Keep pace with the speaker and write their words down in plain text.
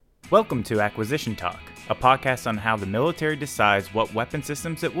Welcome to Acquisition Talk, a podcast on how the military decides what weapon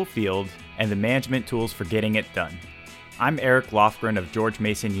systems it will field and the management tools for getting it done. I'm Eric Lofgren of George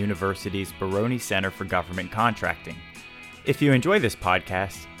Mason University's Baroni Center for Government Contracting. If you enjoy this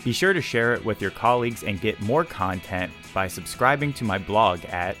podcast, be sure to share it with your colleagues and get more content by subscribing to my blog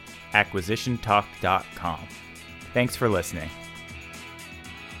at acquisitiontalk.com. Thanks for listening.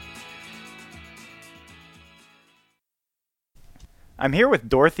 I'm here with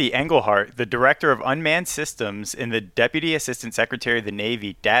Dorothy Engelhart, the Director of Unmanned Systems in the Deputy Assistant Secretary of the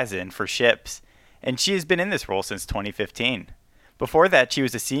Navy, DASN, for ships, and she has been in this role since 2015. Before that, she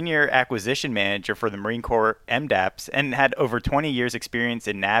was a Senior Acquisition Manager for the Marine Corps MDAPS and had over 20 years experience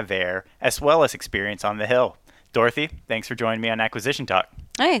in NavAir, as well as experience on the Hill. Dorothy, thanks for joining me on Acquisition Talk.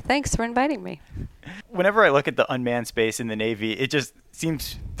 Hey, thanks for inviting me. Whenever I look at the unmanned space in the Navy, it just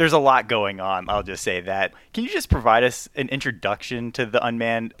seems there's a lot going on, I'll just say that. Can you just provide us an introduction to the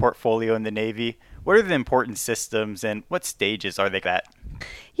unmanned portfolio in the Navy? What are the important systems and what stages are they at?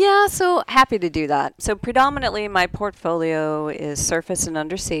 Yeah, so happy to do that. So predominantly my portfolio is surface and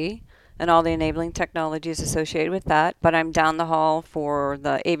undersea and all the enabling technologies associated with that. But I'm down the hall for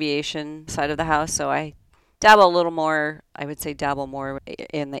the aviation side of the house, so I dabble a little more, I would say dabble more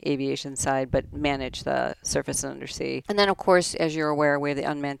in the aviation side, but manage the surface and undersea. And then, of course, as you're aware, we have the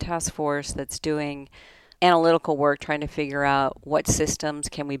Unmanned Task Force that's doing analytical work, trying to figure out what systems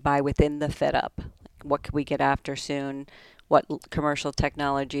can we buy within the fit-up. What could we get after soon? What commercial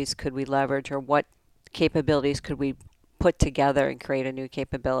technologies could we leverage, or what capabilities could we put together and create a new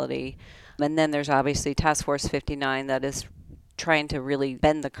capability? And then there's obviously Task Force 59 that is trying to really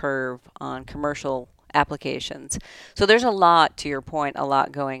bend the curve on commercial applications. So there's a lot, to your point, a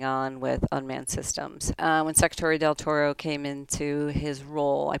lot going on with unmanned systems. When Secretary Del Toro came into his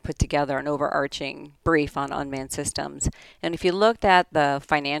role, I put together an overarching brief on unmanned systems. And if you looked at the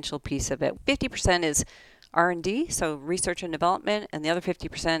financial piece of it, 50% is R&D, so research and development, and the other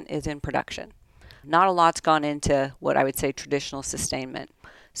 50% is in production. Not a lot's gone into what I would say traditional sustainment.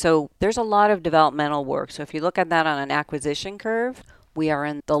 So there's a lot of developmental work. So if you look at that on an acquisition curve, we are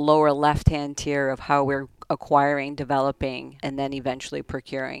in the lower left-hand tier of how we're acquiring, developing, and then eventually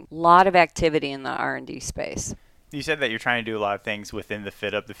procuring. A lot of activity in the R&D space. You said that you're trying to do a lot of things within the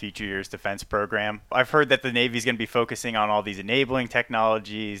FIT-UP, the Future Years Defense Program. I've heard that the Navy is going to be focusing on all these enabling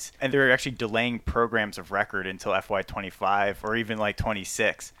technologies, and they're actually delaying programs of record until FY25 or even like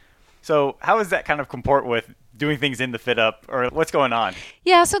 26. So how does that kind of comport with doing things in the FIT-UP, or what's going on?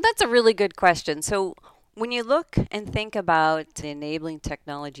 Yeah, so that's a really good question. So when you look and think about the enabling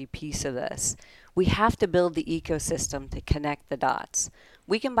technology piece of this, we have to build the ecosystem to connect the dots.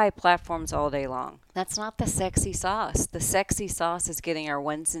 We can buy platforms all day long. That's not the sexy sauce. The sexy sauce is getting our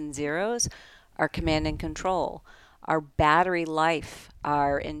ones and zeros, our command and control, our battery life,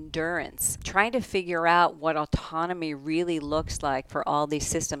 our endurance. Trying to figure out what autonomy really looks like for all these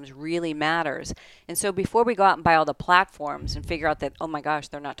systems really matters. And so before we go out and buy all the platforms and figure out that, oh my gosh,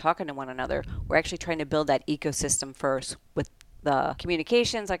 they're not talking to one another, we're actually trying to build that ecosystem first with the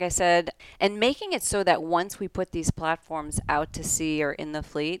communications, like I said, and making it so that once we put these platforms out to sea or in the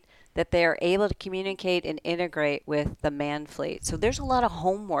fleet, that they are able to communicate and integrate with the manned fleet. So there's a lot of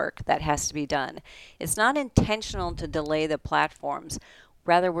homework that has to be done. It's not intentional to delay the platforms.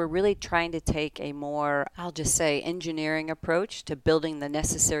 Rather, we're really trying to take a more, I'll just say, engineering approach to building the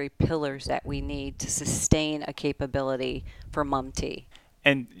necessary pillars that we need to sustain a capability for MUMT.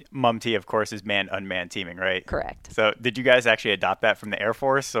 And MUMT, of course, is manned-unmanned teaming, right? Correct. So did you guys actually adopt that from the Air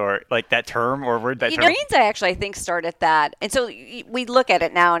Force, or like that term, or where did that term? Marines, I think, started that. And so we look at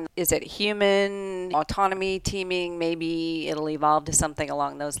it now, and is it human autonomy teaming? Maybe it'll evolve to something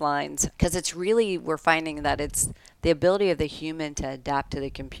along those lines. Because it's really, we're finding that it's the ability of the human to adapt to the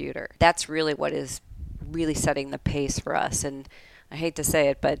computer. That's really what is really setting the pace for us. And I hate to say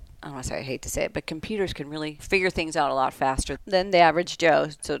it, but I don't want to say I hate to say it, but computers can really figure things out a lot faster than the average Joe,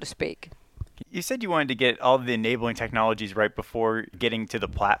 so to speak. You said you wanted to get all the enabling technologies right before getting to the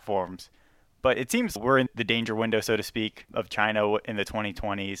platforms, but it seems we're in the danger window, so to speak, of China in the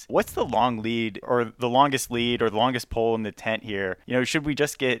 2020s. What's the long lead, or the longest lead, or the longest pole in the tent here? Should we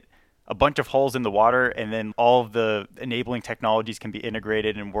just get a bunch of holes in the water and then all of the enabling technologies can be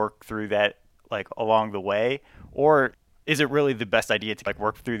integrated and work through that like along the way? Or is it really the best idea to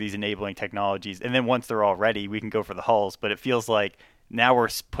work through these enabling technologies, and then once they're all ready, we can go for the hulls? But it feels like now we're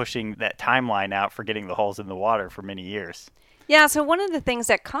pushing that timeline out for getting the hulls in the water for many years. Yeah, so one of the things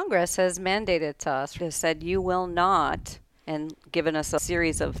that Congress has mandated to us has said you will not, and given us a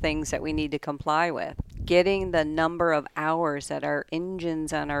series of things that we need to comply with. Getting the number of hours that our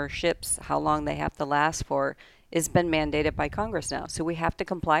engines on our ships, how long they have to last for, has been mandated by Congress now. So we have to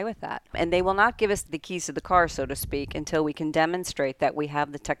comply with that. And they will not give us the keys to the car, so to speak, until we can demonstrate that we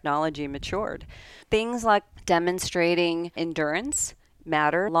have the technology matured. Things like demonstrating endurance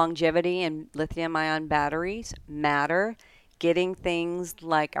matter, longevity in lithium-ion batteries matter. Getting things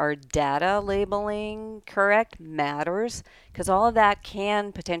like our data labeling correct matters, because all of that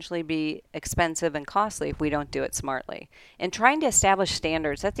can potentially be expensive and costly if we don't do it smartly. And trying to establish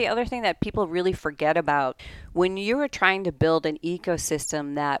standards, that's the other thing that people really forget about. When you are trying to build an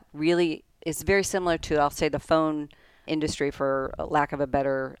ecosystem that really is very similar to, I'll say, the phone industry, for lack of a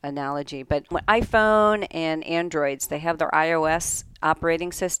better analogy. But when iPhone and Androids, they have their iOS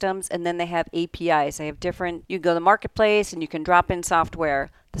operating systems, and then they have APIs. They have different, you go to the marketplace and you can drop in software.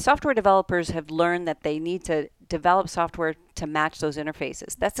 The software developers have learned that they need to develop software to match those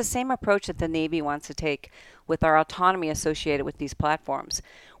interfaces. That's the same approach that the Navy wants to take with our autonomy associated with these platforms.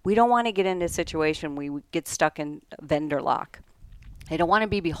 We don't want to get into a situation where we get stuck in vendor lock. I don't want to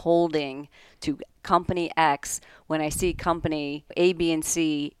be beholding to company X when I see company A, B, and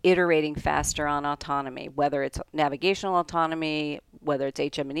C iterating faster on autonomy, whether it's navigational autonomy, whether it's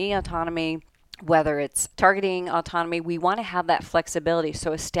HM&E autonomy, whether it's targeting autonomy. We want to have that flexibility.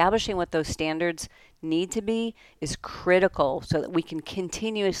 So establishing what those standards need to be is critical so that we can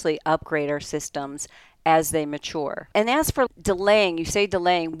continuously upgrade our systems as they mature. And as for delaying, you say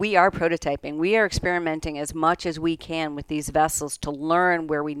delaying, we are prototyping. We are experimenting as much as we can with these vessels to learn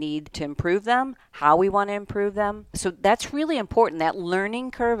where we need to improve them, how we want to improve them. So that's really important. That learning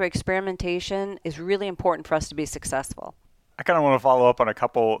curve of experimentation is really important for us to be successful. I kind of want to follow up on a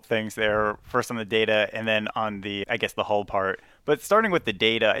couple things there. First on the data, and then on the, I guess, the hull part. But starting with the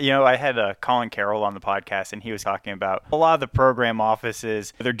data, I had Colin Carroll on the podcast, and he was talking about a lot of the program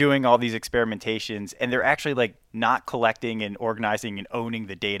offices. They're doing all these experimentations, and they're actually not collecting and organizing and owning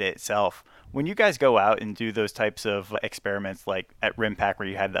the data itself. When you guys go out and do those types of experiments, like at RIMPAC where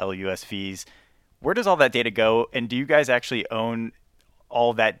you had the LUSVs, where does all that data go? And do you guys actually own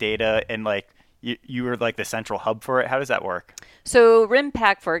all that data and you were the central hub for it? How does that work? So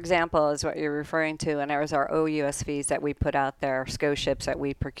RIMPAC, for example, is what you're referring to, and it was our OUSVs that we put out there, SCO ships that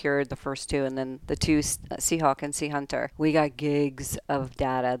we procured, the first two, and then the two, Seahawk and Sea Hunter. We got gigs of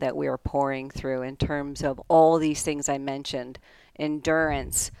data that we are pouring through in terms of all these things I mentioned.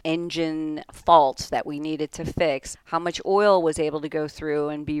 Endurance, engine faults that we needed to fix, how much oil was able to go through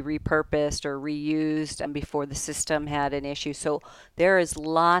and be repurposed or reused and before the system had an issue. So there is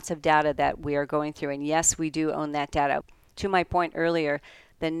lots of data that we are going through, and yes, we do own that data. To my point earlier,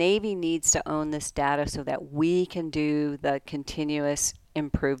 the Navy needs to own this data so that we can do the continuous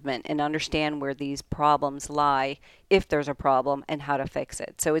improvement and understand where these problems lie, if there's a problem, and how to fix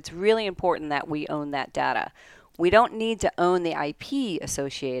it. So it's really important that we own that data. We don't need to own the IP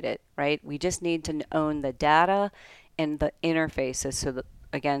associated, right? We just need to own the data and the interfaces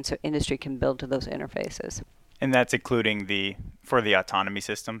so industry can build to those interfaces. And that's including for the autonomy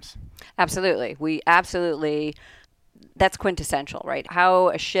systems? Absolutely. That's quintessential, right? How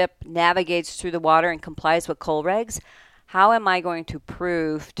a ship navigates through the water and complies with coal regs. How am I going to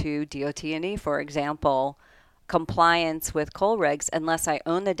prove to DOT&E, for example, compliance with coal regs unless I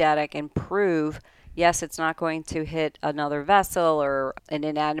own the data and prove, yes, it's not going to hit another vessel or an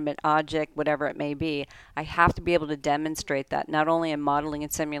inanimate object, whatever it may be. I have to be able to demonstrate that, not only in modeling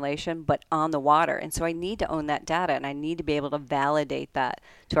and simulation, but on the water. And so I need to own that data, and I need to be able to validate that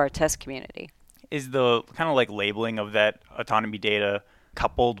to our test community. Is the kind of labeling of that autonomy data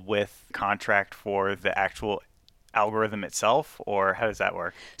coupled with contract for the actual algorithm itself, or how does that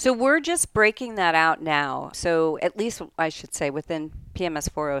work? So we're just breaking that out now. So at least I should say within PMS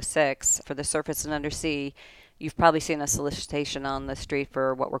 406 for the surface and undersea, you've probably seen a solicitation on the street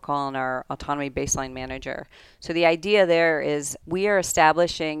for what we're calling our autonomy baseline manager. So the idea there is we are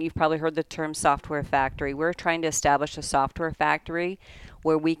establishing, you've probably heard the term software factory. We're trying to establish a software factory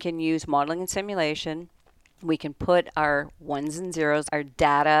where we can use modeling and simulation. We can put our ones and zeros, our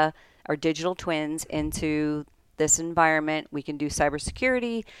data, our digital twins into this environment. We can do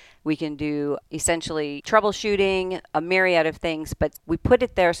cybersecurity. We can do essentially troubleshooting, a myriad of things, but we put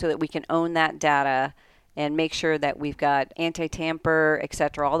it there so that we can own that data and make sure that we've got anti-tamper, et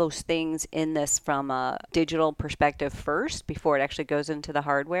cetera, all those things in this from a digital perspective first before it actually goes into the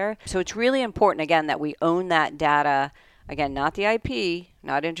hardware. So it's really important, again, that we own that data. Again, not the IP,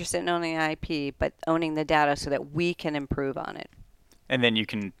 not interested in owning the IP, but owning the data so that we can improve on it. And then you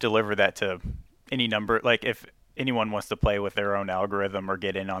can deliver that to any number, if anyone wants to play with their own algorithm or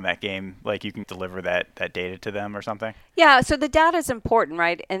get in on that game, you can deliver that data to them or something? Yeah, so the data is important,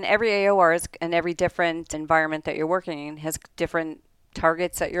 right? And every AOR and every different environment that you're working in has different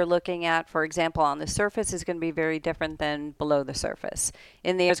targets that you're looking at, for example, on the surface is going to be very different than below the surface.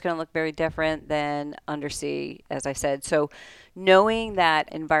 In the air is going to look very different than undersea, as I said. So knowing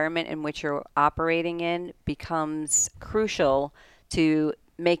that environment in which you're operating in becomes crucial to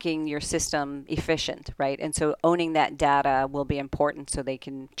making your system efficient, right? And so owning that data will be important so they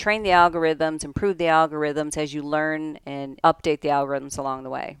can train the algorithms, improve the algorithms as you learn and update the algorithms along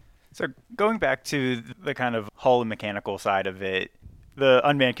the way. So going back to the kind of hull and mechanical side of it, the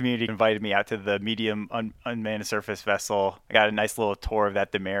unmanned community invited me out to the medium unmanned surface vessel. I got a nice little tour of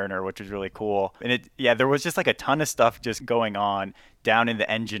that, the Mariner, which was really cool. And there was just like a ton of stuff just going on down in the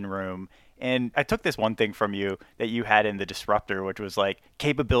engine room. And I took this one thing from you that you had in the Disruptor, which was like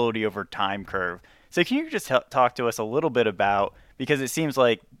capability over time curve. So can you just talk to us a little bit about, because it seems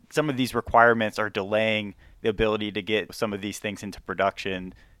like some of these requirements are delaying the ability to get some of these things into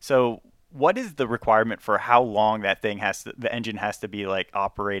production. So what is the requirement for how long that thing the engine has to be like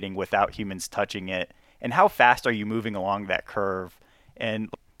operating without humans touching it? And how fast are you moving along that curve? And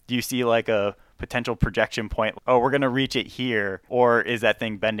do you see like a potential projection point? Oh, we're going to reach it here. Or is that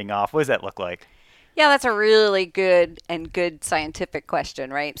thing bending off? What does that look like? Yeah, that's a really good scientific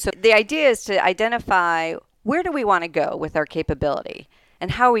question, right? So the idea is to identify where do we want to go with our capability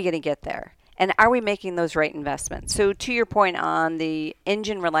and how are we going to get there? And are we making those right investments? So to your point on the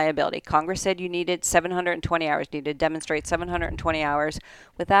engine reliability, Congress said you needed 720 hours, you need to demonstrate 720 hours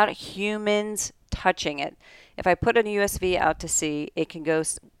without humans touching it. If I put a USV out to sea, it can go,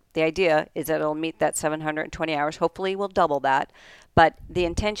 the idea is that it'll meet that 720 hours. Hopefully we'll double that. But the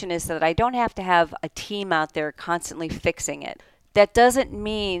intention is that I don't have to have a team out there constantly fixing it. That doesn't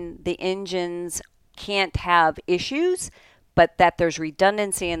mean the engines can't have issues, but that there's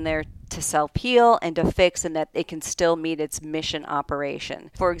redundancy in there to self-heal and to fix, and that it can still meet its mission operation.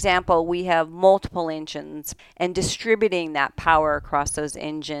 For example, we have multiple engines, and distributing that power across those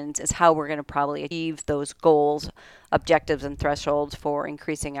engines is how we're going to probably achieve those goals, objectives, and thresholds for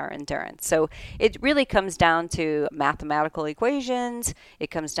increasing our endurance. So it really comes down to mathematical equations,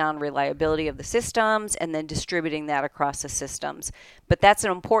 it comes down to reliability of the systems, and then distributing that across the systems. But that's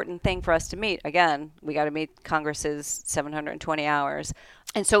an important thing for us to meet. Again, we got to meet Congress's 720 hours.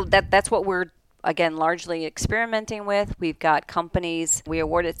 And so that's what we're, again, largely experimenting with. We've got companies, we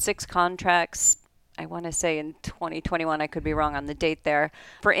awarded 6 contracts, I want to say in 2021, I could be wrong on the date there,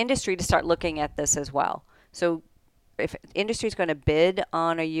 for industry to start looking at this as well. So if industry is going to bid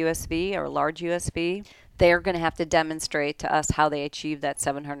on a USV or a large USV, they're going to have to demonstrate to us how they achieve that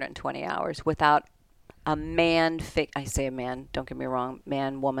 720 hours without a man, I say a man, don't get me wrong,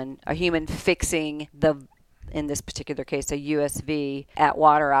 man, woman, a human fixing in this particular case, a USV at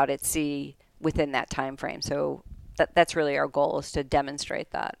water out at sea within that time frame. So that's really our goal, is to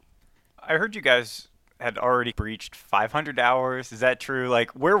demonstrate that. I heard you guys had already breached 500 hours. Is that true?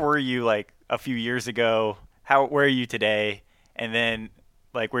 Like, where were you like a few years ago? Where are you today? And then,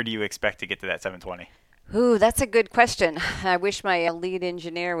 like, where do you expect to get to that 720? Ooh, that's a good question. I wish my lead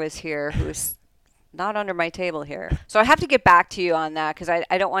engineer was here, who's not under my table here. So I have to get back to you on that, because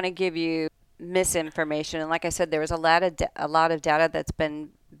I don't want to give you misinformation. And like I said, there was a lot of data that's been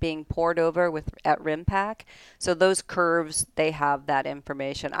being poured over at RIMPAC. So those curves, they have that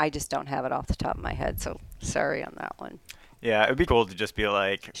information. I just don't have it off the top of my head. So sorry on that one. Yeah, it would be cool to just be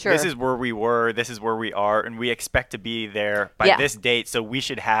like, sure, this is where we were, this is where we are, and we expect to be there by this date. So we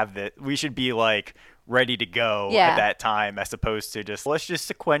should have we should be like ready to go at that time, as opposed to just, let's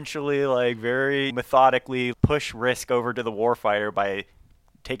just sequentially, like very methodically push risk over to the warfighter by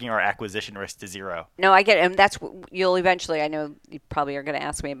taking our acquisition risk to zero. No, I get it. And that's, you'll eventually, I know you probably are going to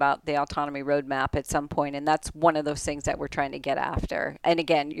ask me about the autonomy roadmap at some point, and that's one of those things that we're trying to get after. And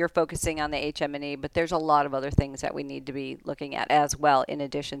again, you're focusing on the HM&E, but there's a lot of other things that we need to be looking at as well, in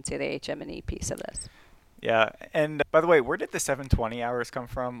addition to the HM&E piece of this. Yeah. And by the way, where did the 720 hours come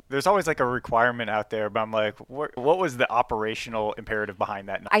from? There's always like a requirement out there, but I'm like, what was the operational imperative behind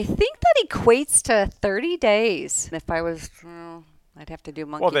that? I think that equates to 30 days. If I was... I'd have to do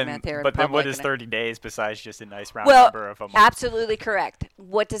monkey math here. But then what is 30 days besides just a nice round number of a month? Absolutely correct.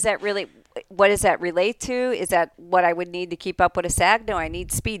 What does that relate to? Is that what I would need to keep up with a SAG? No, I need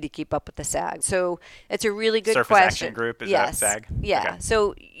speed to keep up with the SAG. So it's a really good question. Surface Action Group, is that SAG? Yeah. Okay.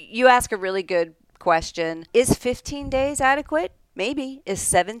 So you ask a really good question. Is 15 days adequate? Maybe. Is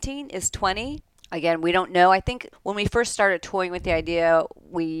 17? Is 20? Again, we don't know. I think when we first started toying with the idea,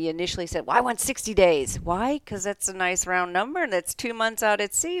 we initially said, well, I want 60 days. Why? Because that's a nice round number, and that's 2 months out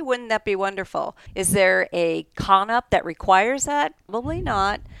at sea. Wouldn't that be wonderful? Is there a CONUP that requires that? Probably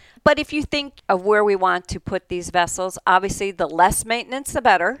not. But if you think of where we want to put these vessels, obviously the less maintenance, the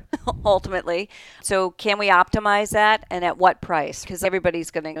better, ultimately. So can we optimize that, and at what price? Because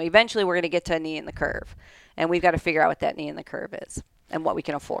everybody's going to, eventually we're going to get to a knee in the curve. And we've got to figure out what that knee in the curve is and what we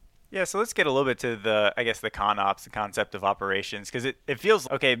can afford. Yeah, so let's get a little bit to the, I guess, the ConOps, the concept of operations, because it feels,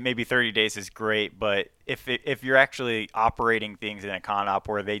 okay, maybe 30 days is great, but if you're actually operating things in a ConOp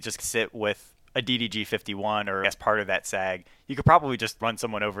where they just sit with a DDG 51 or as part of that SAG, you could probably just run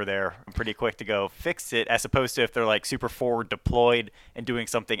someone over there pretty quick to go fix it, as opposed to if they're like super forward deployed and doing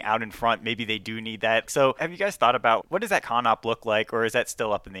something out in front, maybe they do need that. So have you guys thought about what does that ConOp look like, or is that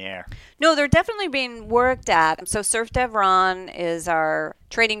still up in the air? No, they're definitely being worked at. So SurfDevRon is our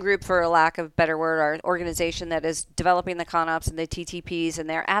trading group, for a lack of a better word, our organization that is developing the ConOps and the TTPs, and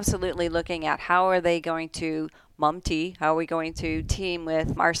they're absolutely looking at how are they going to MUMT, how are we going to team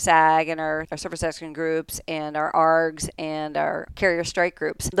with our SAG and our surface action groups and our ARGs and our carrier strike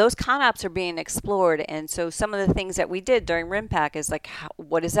groups. Those ConOps are being explored, and so some of the things that we did during RIMPAC is like,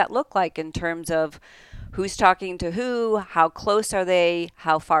 what does that look like in terms of who's talking to who, how close are they,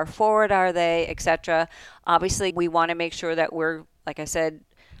 how far forward are they, etc. Obviously, we want to make sure that we're, like I said,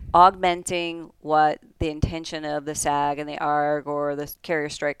 augmenting what the intention of the SAG and the ARG or the carrier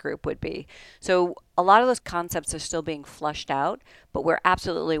strike group would be. So a lot of those concepts are still being flushed out, but we're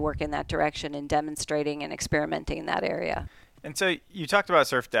absolutely working that direction and demonstrating and experimenting in that area. And so you talked about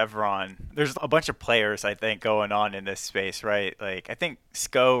SurfDevRon. There's a bunch of players, I think, going on in this space, right? Like, I think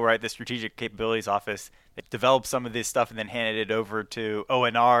SCO, right, the Strategic Capabilities Office, they developed some of this stuff and then handed it over to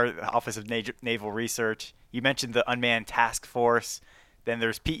ONR, the Office of Naval Research. You mentioned the Unmanned Task Force. Then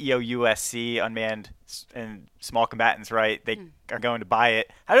there's PEO USC, Unmanned and Small Combatants, right? They are going to buy it.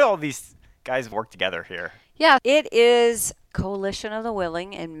 How do all these guys work together here? Yeah, it is coalition of the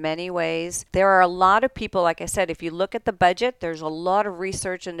willing in many ways. There are a lot of people, like I said, if you look at the budget, there's a lot of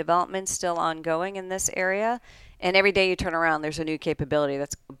research and development still ongoing in this area. And every day you turn around, there's a new capability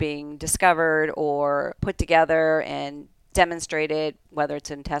that's being discovered or put together and demonstrated, whether it's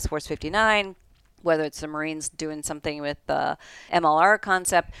in Task Force 59, whether it's the Marines doing something with the MLR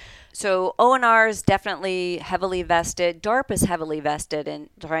concept. So ONR is definitely heavily vested. DARPA is heavily vested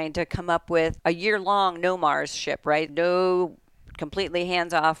in trying to come up with a year-long no Mars ship, right? No, completely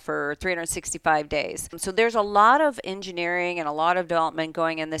hands-off for 365 days. So there's a lot of engineering and a lot of development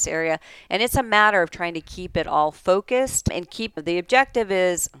going in this area, and it's a matter of trying to keep it all focused and keep the objective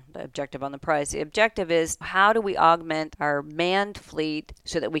on the prize. The objective is how do we augment our manned fleet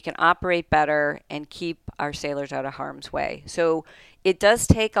so that we can operate better and keep our sailors out of harm's way. So it does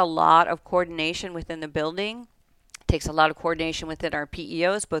take a lot of coordination within the building. Takes a lot of coordination within our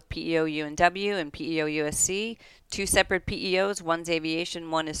PEOs, both PEO UNW and PEO USC. Two separate PEOs, one's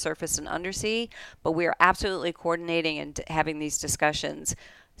aviation, one is surface and undersea, but we are absolutely coordinating and having these discussions.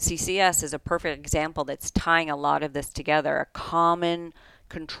 CCS is a perfect example that's tying a lot of this together, a common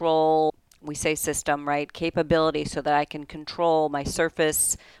control, we say system, right, capability so that I can control my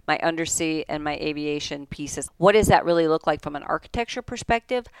surface, my undersea, and my aviation pieces. What does that really look like from an architecture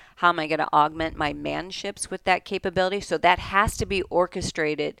perspective? How am I going to augment my manned ships with that capability? So that has to be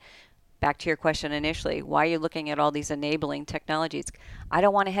orchestrated. Back to your question initially, why are you looking at all these enabling technologies? I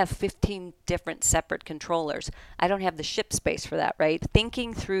don't want to have 15 different separate controllers. I don't have the ship space for that, right?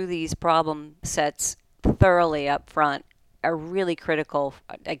 Thinking through these problem sets thoroughly up front are really critical,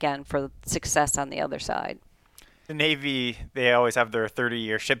 again, for success on the other side. The Navy, they always have their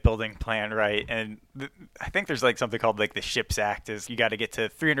 30-year shipbuilding plan, right? And I think there's like something called like the SHIPS Act is you got to get to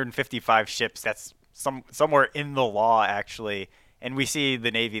 355 ships. That's somewhere in the law, actually. And we see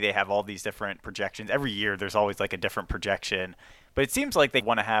the Navy, they have all these different projections. Every year there's always like a different projection. But it seems like they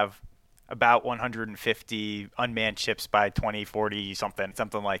want to have about 150 unmanned ships by 2040, something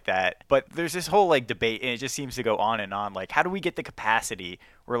like that. But there's this whole like debate, and it just seems to go on and on. Like, how do we get the capacity?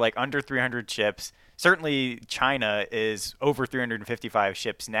 We're like under 300 ships. Certainly China is over 355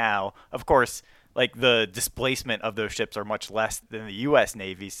 ships now. Of course, like the displacement of those ships are much less than the U.S.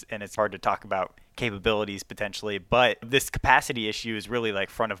 Navy's, and it's hard to talk about capabilities potentially. But this capacity issue is really like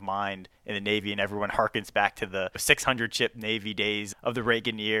front of mind in the Navy, and everyone harkens back to the 600 ship Navy days of the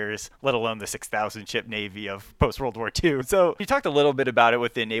Reagan years, let alone the 6,000 ship Navy of post-World War II. So you talked a little bit about it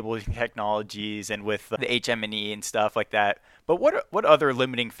with the enabling technologies and with the HM&E and stuff like that. But what other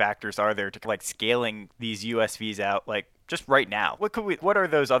limiting factors are there to like scaling these USVs out, like just right now? What are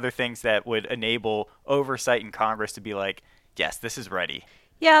those other things that would enable oversight in Congress to be like, yes, this is ready?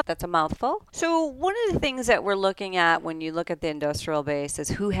 Yeah, that's a mouthful. So one of the things that we're looking at when you look at the industrial base is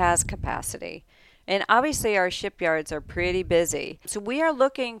who has capacity. And obviously our shipyards are pretty busy. So we are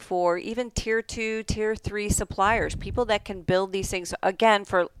looking for even tier 2, tier 3 suppliers, people that can build these things, again,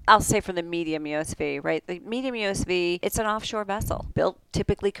 for I'll say for the medium USV, right? The medium USV, it's an offshore vessel built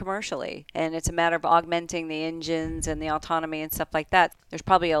typically commercially, and it's a matter of augmenting the engines and the autonomy and stuff like that. There's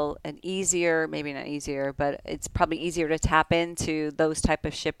probably an easier, maybe not easier, but it's probably easier to tap into those type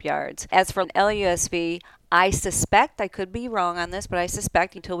of shipyards. As for LUSV, I suspect, I could be wrong on this, but I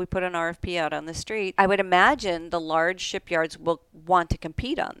suspect until we put an RFP out on the street, I would imagine the large shipyards will want to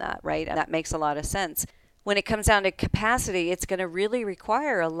compete on that, right? And that makes a lot of sense. When it comes down to capacity, it's going to really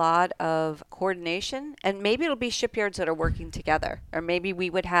require a lot of coordination, and maybe it'll be shipyards that are working together, or maybe we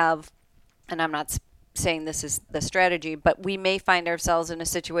would have, and I'm not saying this is the strategy, but we may find ourselves in a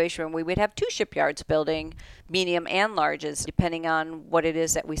situation where we would have two shipyards building medium and larges, depending on what it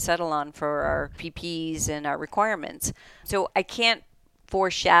is that we settle on for our PPs and our requirements. So I can't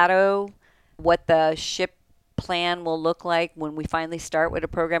foreshadow what the ship plan will look like when we finally start with a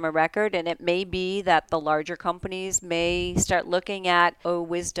program of record, and it may be that the larger companies may start looking at,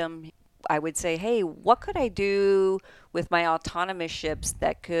 wisdom. I would say, hey, what could I do with my autonomous ships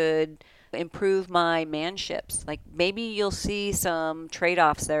that could improve my manned ships? Like maybe you'll see some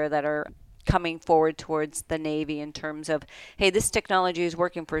trade-offs there that are coming forward towards the Navy in terms of, hey, this technology is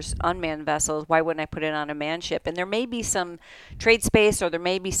working for unmanned vessels. Why wouldn't I put it on a manned ship? And there may be some trade space, or there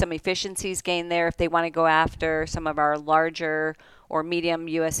may be some efficiencies gained there if they want to go after some of our larger or medium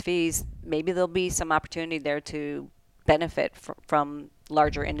USVs. Maybe there'll be some opportunity there to benefit from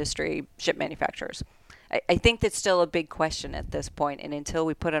larger industry ship manufacturers. I think that's still a big question at this point, and until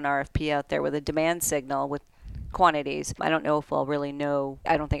we put an RFP out there with a demand signal with quantities, I don't know if we'll really know.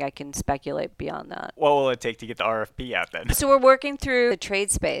 I don't think I can speculate beyond that. What will it take to get the RFP out then? So we're working through the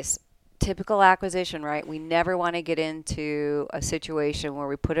trade space. Typical acquisition, right? We never want to get into a situation where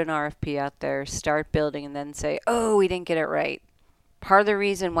we put an RFP out there, start building, and then say, oh, we didn't get it right. Part of the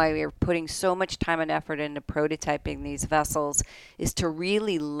reason why we are putting so much time and effort into prototyping these vessels is to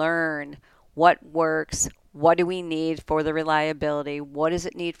really learn what works, what do we need for the reliability, what does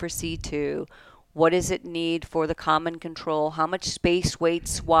it need for C2, what does it need for the common control, how much space, weight,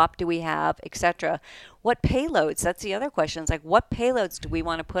 swap do we have, etc. What payloads, that's the other question, it's like what payloads do we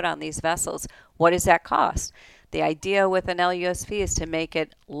want to put on these vessels? What does that cost? The idea with an LUSV is to make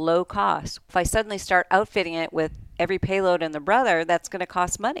it low cost. If I suddenly start outfitting it with every payload and the brother, that's going to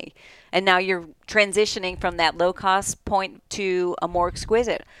cost money. And now you're transitioning from that low cost point to a more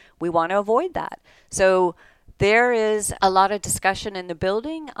exquisite. We want to avoid that. So there is a lot of discussion in the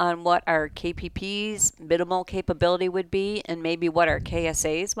building on what our KPP's minimal capability would be, and maybe what our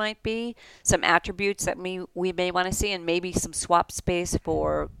KSAs might be, some attributes that we may want to see, and maybe some swap space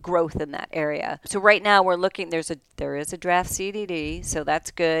for growth in that area. So right now we're looking, there is a draft CDD, so that's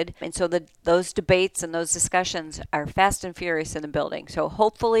good. And so those debates and those discussions are fast and furious in the building. So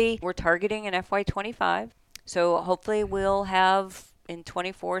hopefully we're targeting an FY25. So hopefully we'll have in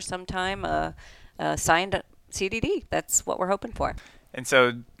 24 sometime a signed CDD. That's what we're hoping for. And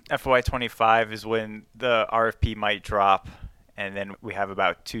so FY25 is when the RFP might drop, and then we have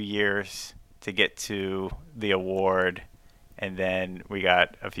about 2 years to get to the award, and then we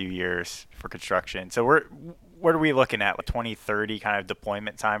got a few years for construction. So what are we looking at, like 2030 kind of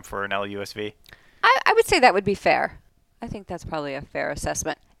deployment time for an LUSV? I would say that would be fair. I think that's probably a fair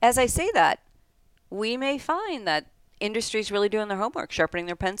assessment. As I say that, we may find that industry's really doing their homework, sharpening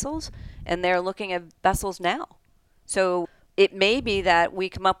their pencils, and they're looking at vessels now. So it may be that we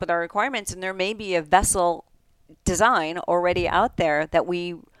come up with our requirements, and there may be a vessel design already out there that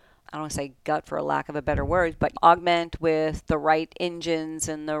we, I don't want to say gut for a lack of a better word, but augment with the right engines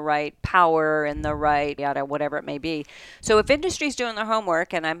and the right power and the right yada, whatever it may be. So if industry's doing their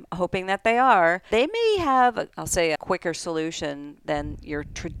homework, and I'm hoping that they are, they may have, I'll say, a quicker solution than your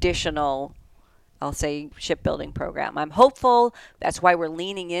traditional, I'll say, shipbuilding program. I'm hopeful. That's why we're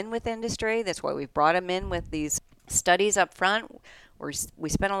leaning in with industry. That's why we've brought them in with these studies up front. We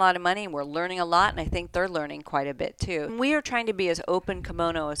spent a lot of money, and we're learning a lot, and I think they're learning quite a bit too. And we are trying to be as open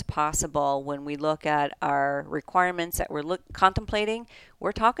kimono as possible when we look at our requirements that we're contemplating.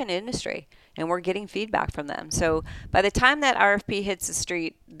 We're talking to industry, and we're getting feedback from them. So by the time that RFP hits the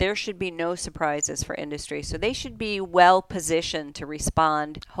street, there should be no surprises for industry. So they should be well positioned to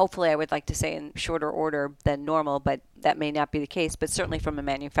respond. Hopefully, I would like to say in shorter order than normal, but that may not be the case. But certainly from a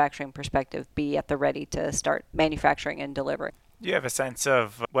manufacturing perspective, be at the ready to start manufacturing and delivering. Do you have a sense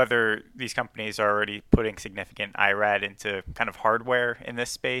of whether these companies are already putting significant IRAD into kind of hardware in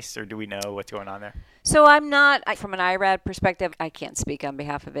this space, or do we know what's going on there? So from an IRAD perspective, I can't speak on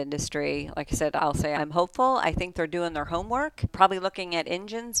behalf of industry. Like I said, I'll say I'm hopeful. I think they're doing their homework, probably looking at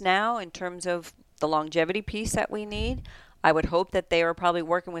engines now in terms of the longevity piece that we need. I would hope that they were probably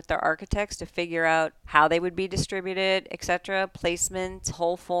working with their architects to figure out how they would be distributed, etc., placement,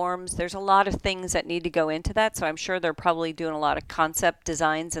 hole forms. There's a lot of things that need to go into that, so I'm sure they're probably doing a lot of concept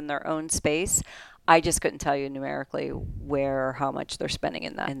designs in their own space. I just couldn't tell you numerically where or how much they're spending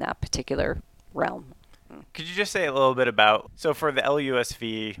in that particular realm. Could you just say a little bit about, so for the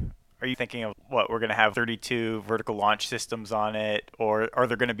LUSV, are you thinking of what, we're going to have 32 vertical launch systems on it, or are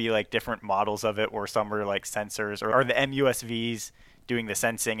there going to be like different models of it where some are like sensors, or are the MUSVs doing the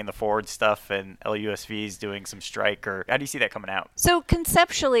sensing and the forward stuff and LUSVs doing some strike, or how do you see that coming out? So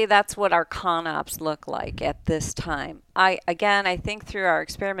conceptually, that's what our ConOps look like at this time. I think through our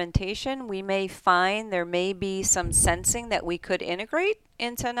experimentation, we may find there may be some sensing that we could integrate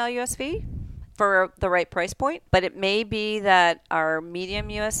into an LUSV for the right price point, but it may be that our medium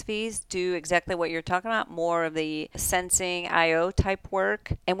USVs do exactly what you're talking about, more of the sensing IO type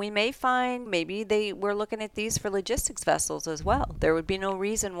work, and we may find maybe we're looking at these for logistics vessels as well. There would be no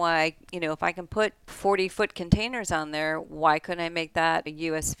reason why, if I can put 40-foot containers on there, why couldn't I make that a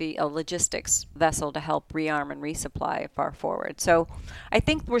USV, a logistics vessel to help rearm and resupply far forward? So I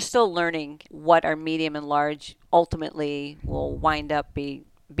think we're still learning what our medium and large ultimately will wind up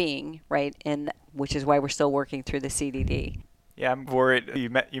being, right, and which is why we're still working through the CDD. Yeah, I'm worried.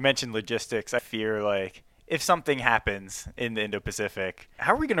 You mentioned logistics. I fear like if something happens in the Indo-Pacific,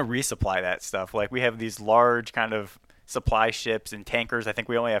 how are we going to resupply that stuff? Like we have these large kind of supply ships and tankers. I think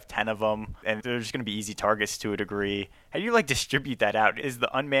we only have 10 of them, and they're just going to be easy targets to a degree. How do you like distribute that out? Is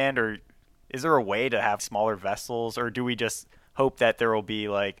the unmanned, or is there a way to have smaller vessels, or do we just hope that there will be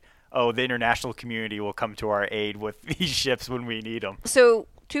like, oh, the international community will come to our aid with these ships when we need them? So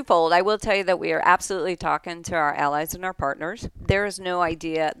twofold. I will tell you that we are absolutely talking to our allies and our partners. There is no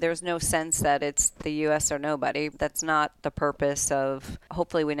idea, there's no sense that it's the U.S. or nobody. That's not the purpose of,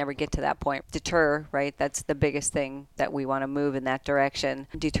 hopefully we never get to that point. Deter, right? That's the biggest thing that we want to move in that direction.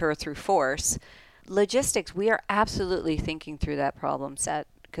 Deter through force. Logistics, we are absolutely thinking through that problem set.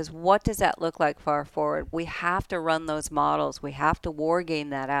 Because what does that look like far forward? We have to run those models. We have to war game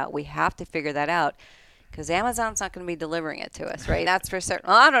that out. We have to figure that out. Because Amazon's not going to be delivering it to us, right? That's for certain.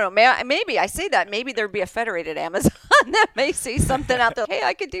 Well, I don't know. Maybe I say that. Maybe there'd be a federated Amazon that may see something out there. Hey,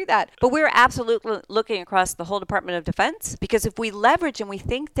 I could do that. But we're absolutely looking across the whole Department of Defense, because if we leverage and we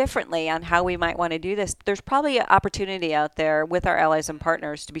think differently on how we might want to do this, there's probably an opportunity out there with our allies and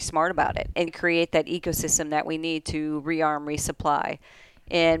partners to be smart about it and create that ecosystem that we need to rearm, resupply.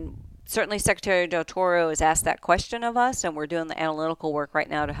 And certainly Secretary Del Toro has asked that question of us, and we're doing the analytical work right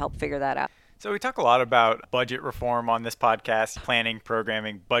now to help figure that out. So we talk a lot about budget reform on this podcast, planning,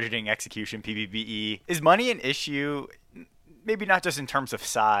 programming, budgeting, execution, PBBE. Is money an issue, maybe not just in terms of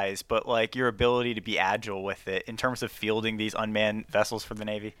size, but like your ability to be agile with it in terms of fielding these unmanned vessels for the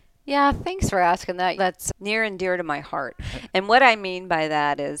Navy? Yeah, thanks for asking that. That's near and dear to my heart. And what I mean by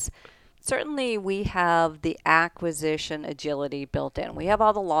that is, certainly we have the acquisition agility built in. We have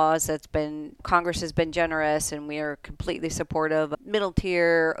all the laws Congress has been generous, and we are completely supportive. Middle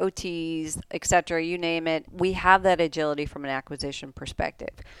tier, OTs, etc., you name it. We have that agility from an acquisition perspective.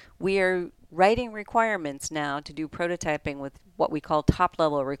 We are writing requirements now to do prototyping with what we call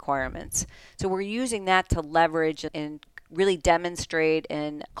top-level requirements. So we're using that to leverage and really demonstrate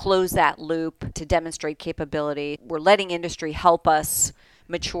and close that loop to demonstrate capability. We're letting industry help us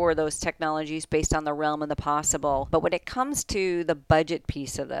mature those technologies based on the realm of the possible. But when it comes to the budget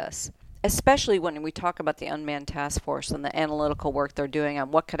piece of this, especially when we talk about the unmanned task force and the analytical work they're doing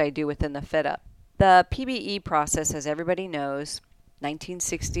on what could I do within the FIDA, the PBE process, as everybody knows,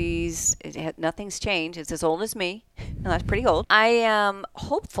 1960s, nothing's changed. It's as old as me. No, that's pretty old. I am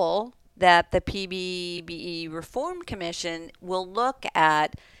hopeful that the PBE Reform Commission will look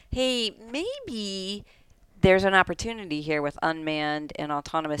at, hey, maybe there's an opportunity here with unmanned and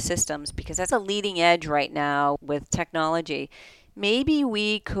autonomous systems, because that's a leading edge right now with technology. Maybe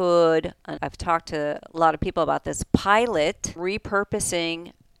we could, I've talked to a lot of people about this, pilot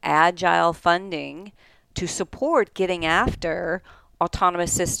repurposing agile funding to support getting after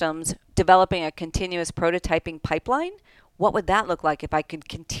autonomous systems, developing a continuous prototyping pipeline. What would that look like if I could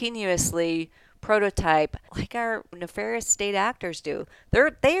continuously prototype like our nefarious state actors do?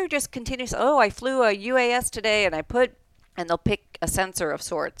 They are just continuous. Oh, I flew a UAS today and they'll pick a sensor of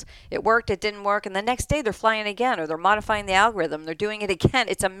sorts. It worked, it didn't work, and the next day they're flying again, or they're modifying the algorithm, they're doing it again.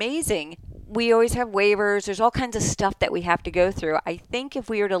 It's amazing. We always have waivers. There's all kinds of stuff that we have to go through. I think if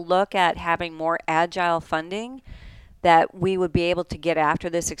we were to look at having more agile funding, that we would be able to get after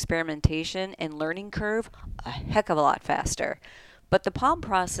this experimentation and learning curve a heck of a lot faster. But the POM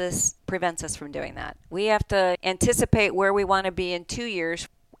process prevents us from doing that. We have to anticipate where we want to be in 2 years.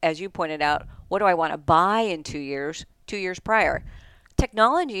 As you pointed out, what do I want to buy in 2 years? 2 years prior.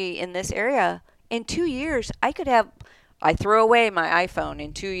 Technology in this area, in 2 years, I throw away my iPhone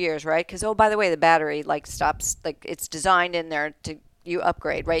in 2 years, right? Because, oh, by the way, the battery stops, it's designed in there to you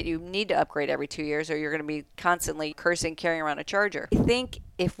upgrade, right? You need to upgrade every 2 years or you're going to be constantly cursing carrying around a charger. I think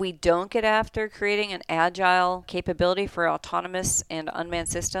if we don't get after creating an agile capability for autonomous and unmanned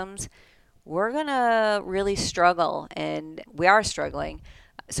systems, we're going to really struggle, and we are struggling.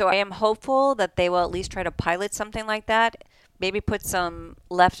 So I am hopeful that they will at least try to pilot something like that. Maybe put some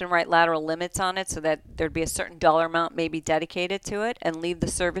left and right lateral limits on it so that there'd be a certain dollar amount maybe dedicated to it, and leave the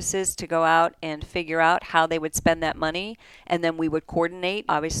services to go out and figure out how they would spend that money. And then we would coordinate,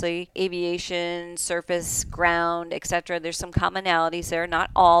 obviously, aviation, surface, ground, etc. There's some commonalities there, not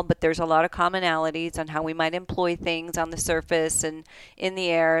all, but there's a lot of commonalities on how we might employ things on the surface and in the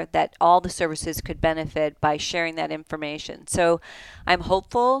air that all the services could benefit by sharing that information. So I'm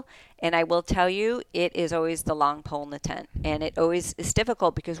hopeful. And I will tell you, it is always the long pole in the tent. And it always is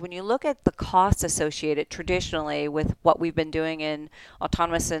difficult because when you look at the costs associated traditionally with what we've been doing in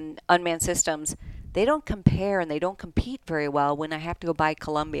autonomous and unmanned systems, they don't compare and they don't compete very well when I have to go buy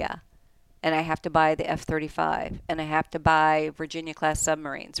Columbia and I have to buy the F-35 and I have to buy Virginia-class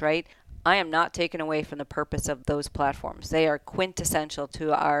submarines, right? I am not taken away from the purpose of those platforms. They are quintessential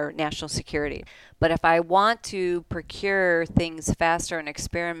to our national security. But if I want to procure things faster and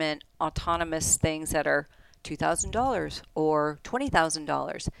experiment autonomous things that are $2,000 or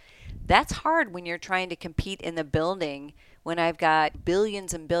 $20,000, that's hard when you're trying to compete in the building when I've got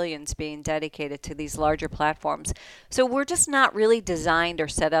billions and billions being dedicated to these larger platforms. So we're just not really designed or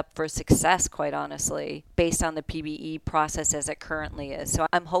set up for success, quite honestly, based on the PBE process as it currently is. So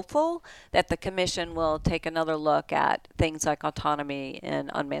I'm hopeful that the Commission will take another look at things like autonomy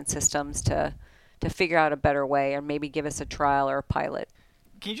in unmanned systems to figure out a better way, or maybe give us a trial or a pilot.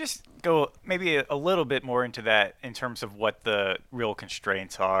 Can you just go maybe a little bit more into that in terms of what the real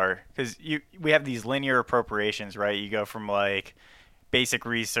constraints are? Because we have these linear appropriations, right? You go from like basic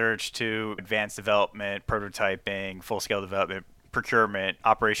research to advanced development, prototyping, full-scale development, procurement,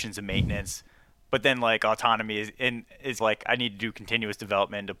 operations and maintenance. But then like autonomy is like I need to do continuous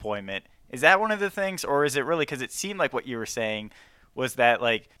development and deployment. Is that one of the things, or is it really, because it seemed like what you were saying was that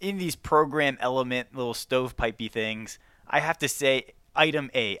like in these program element little stovepipey things, I have to say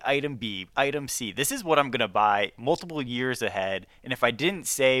item A, item B, item C. This is what I'm going to buy multiple years ahead. And if I didn't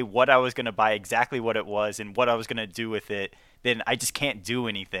say what I was going to buy, exactly what it was and what I was going to do with it, then I just can't do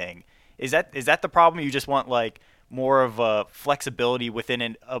anything. Is that the problem? You just want like more of a flexibility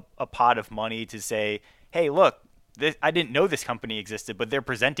within a pot of money to say, hey, look, I didn't know this company existed, but they're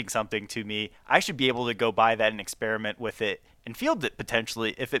presenting something to me. I should be able to go buy that and experiment with it and field it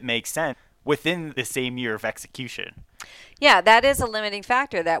potentially if it makes sense within the same year of execution. Yeah, that is a limiting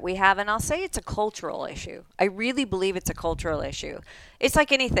factor that we have, and I'll say it's a cultural issue. I really believe it's a cultural issue. It's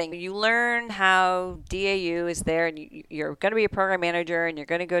like anything. You learn how DAU is there, and you're going to be a program manager, and you're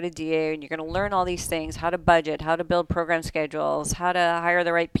going to go to DAU, and you're going to learn all these things, how to budget, how to build program schedules, how to hire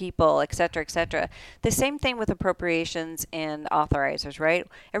the right people, et cetera, et cetera. The same thing with appropriations and authorizers, right?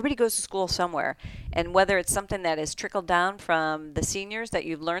 Everybody goes to school somewhere, and whether it's something that is trickled down from the seniors that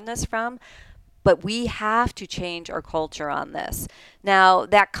you've learned this from, but we have to change our culture on this. Now,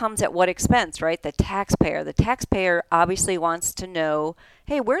 that comes at what expense, right? The taxpayer. The taxpayer obviously wants to know,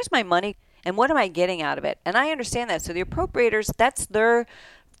 hey, where's my money and what am I getting out of it? And I understand that. So the appropriators, that's their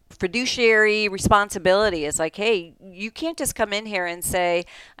fiduciary responsibility. Is like, hey, you can't just come in here and say,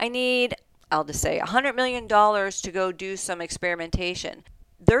 I'll just say $100 million to go do some experimentation.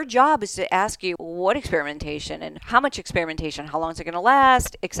 Their job is to ask you what experimentation and how much experimentation, how long is it going to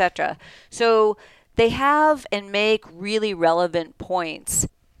last, etc. So they have and make really relevant points,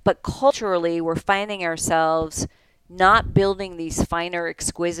 but culturally we're finding ourselves not building these finer,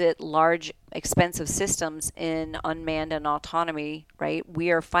 exquisite, large, expensive systems in unmanned and autonomy, right?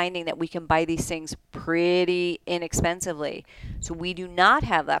 We are finding that we can buy these things pretty inexpensively. So we do not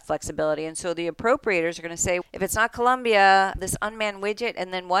have that flexibility. And so the appropriators are going to say, if it's not Columbia, this unmanned widget,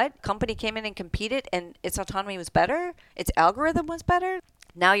 and then what? Company came in and competed and its autonomy was better? Its algorithm was better?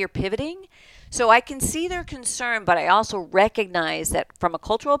 Now you're pivoting? So I can see their concern, but I also recognize that from a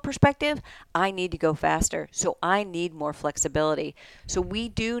cultural perspective, I need to go faster. So I need more flexibility. So we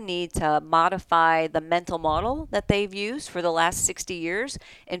do need to modify the mental model that they've used for the last 60 years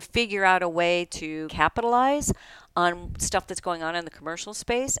and figure out a way to capitalize on stuff that's going on in the commercial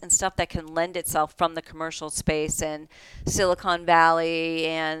space and stuff that can lend itself from the commercial space and Silicon Valley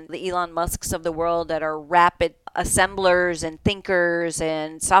and the Elon Musks of the world that are rapid assemblers and thinkers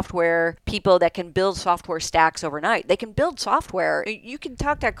and software people that can build software stacks overnight. They can build software. You can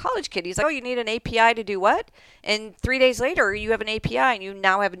talk to a college kid. He's like, oh, you need an API to do what? And 3 days later, you have an API and you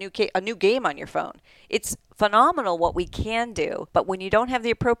now have a new game on your phone. It's phenomenal what we can do. But when you don't have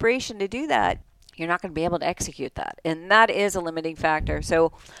the appropriation to do that, you're not going to be able to execute that. And that is a limiting factor.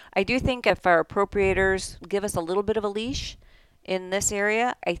 So I do think if our appropriators give us a little bit of a leash in this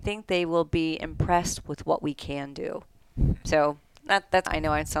area, I think they will be impressed with what we can do. So that's I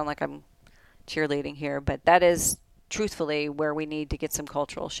know I sound like I'm cheerleading here, but that is truthfully where we need to get some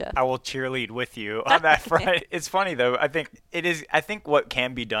cultural shift. I will cheerlead with you on that front. It's funny though. I think what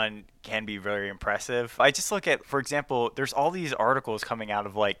can be done can be very impressive. I just look at, for example, there's all these articles coming out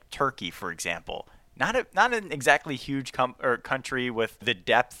of like Turkey, for example. Not an exactly huge country with the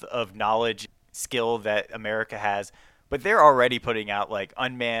depth of knowledge, skill that America has, but they're already putting out like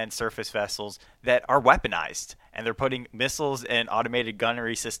unmanned surface vessels that are weaponized, and they're putting missiles and automated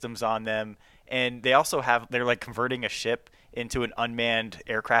gunnery systems on them. And they also they're like converting a ship into an unmanned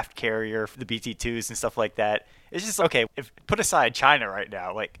aircraft carrier for the BT-2s and stuff like that. It's just, okay, put aside China right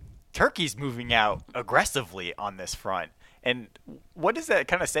now, like Turkey's moving out aggressively on this front. And what does that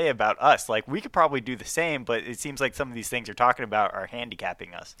kind of say about us? Like, we could probably do the same, but it seems like some of these things you're talking about are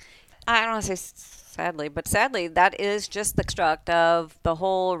handicapping us. I don't want to say sadly, but sadly, that is just the construct of the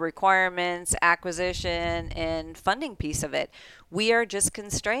whole requirements, acquisition, and funding piece of it. We are just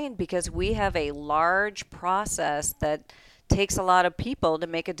constrained because we have a large process that takes a lot of people to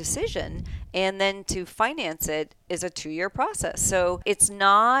make a decision, and then to finance it is a 2-year process. So it's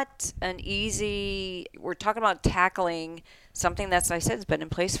not an easy, we're talking about tackling something that's, like I said, has been in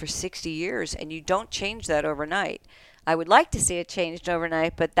place for 60 years, and you don't change that overnight. I would like to see it changed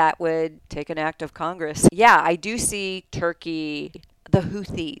overnight, but that would take an act of Congress. Yeah, I do see Turkey, the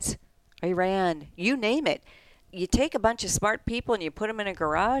Houthis, Iran, you name it. You take a bunch of smart people and you put them in a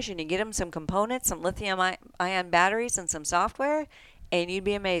garage and you get them some components, some lithium-ion batteries and some software, and you'd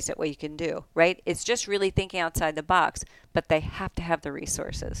be amazed at what you can do, right? It's just really thinking outside the box, but they have to have the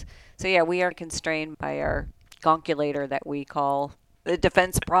resources. So yeah, we are constrained by our gonculator that we call the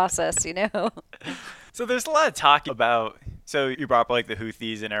defense process, you know? So there's a lot of talk about, so you brought up like the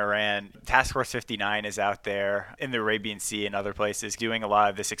Houthis in Iran. Task Force 59 is out there in the Arabian Sea and other places doing a lot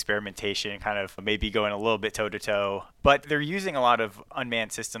of this experimentation, kind of maybe going a little bit toe-to-toe. But they're using a lot of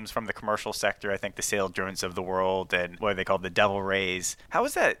unmanned systems from the commercial sector, I think the sail drones of the world and what are they called, the Devil Rays. How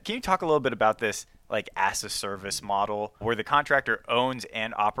is that? Can you talk a little bit about this like as a service model where the contractor owns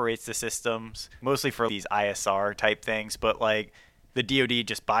and operates the systems, mostly for these ISR type things, but like the DoD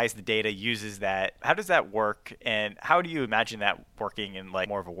just buys the data, uses that. How does that work, and how do you imagine that working in like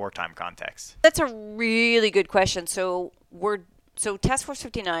more of a wartime context? That's a really good question. So Task Force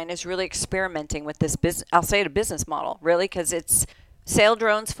 59 is really experimenting with this business. I'll say it a business model, really, because it's sail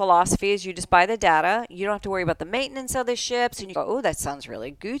drones philosophy is you just buy the data. You don't have to worry about the maintenance of the ships. And you go, oh, that sounds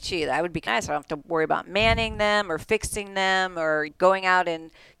really Gucci. That would be nice. I don't have to worry about manning them or fixing them or going out and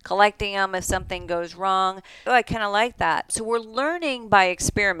collecting them if something goes wrong. Oh, I kind of like that. So we're learning by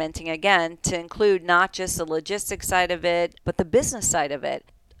experimenting, again, to include not just the logistics side of it, but the business side of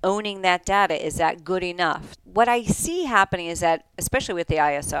it. Owning that data, is that good enough? What I see happening is that, especially with the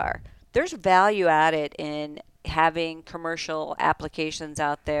ISR, there's value added in having commercial applications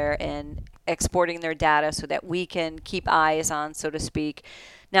out there and exporting their data so that we can keep eyes on, so to speak.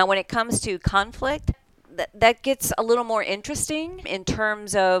 Now, when it comes to conflict, that gets a little more interesting in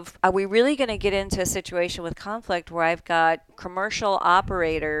terms of, are we really going to get into a situation with conflict where I've got commercial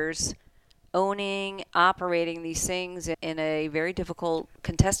operators operating these things in a very difficult,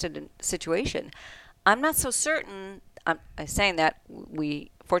 contested situation? I'm not so certain. I'm saying that we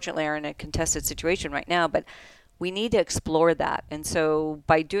fortunately are in a contested situation right now, but we need to explore that. And so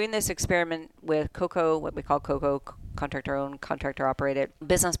by doing this experiment with COCO, what we call COCO, contractor-owned, contractor-operated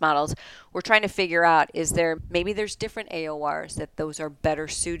business models, we're trying to figure out, maybe there's different AORs that those are better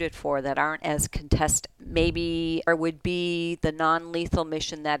suited for, that aren't as contested. Maybe or would be the non-lethal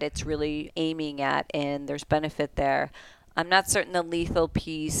mission that it's really aiming at, and there's benefit there. I'm not certain the lethal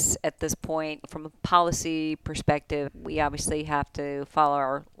piece at this point. From a policy perspective, we obviously have to follow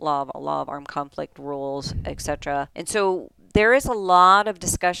our law of armed conflict rules, etc. And so there is a lot of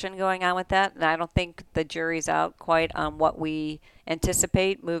discussion going on with that, and I don't think the jury's out quite on what we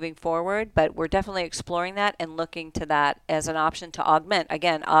anticipate moving forward, but we're definitely exploring that and looking to that as an option to augment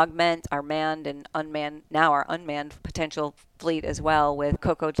our manned and unmanned, now our unmanned potential fleet as well with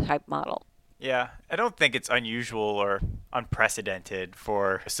COCO type model. Yeah, I don't think it's unusual or unprecedented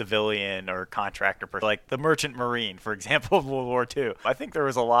for a civilian or contractor person, like the Merchant Marine, for example, of World War II. I think there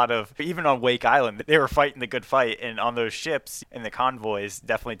was a lot of, even on Wake Island, they were fighting the good fight, and on those ships and the convoys,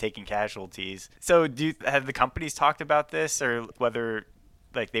 definitely taking casualties. So, have the companies talked about this, or whether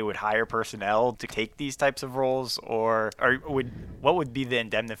like they would hire personnel to take these types of roles, or what would be the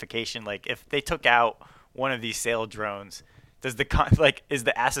indemnification like if they took out one of these sail drones? Does like is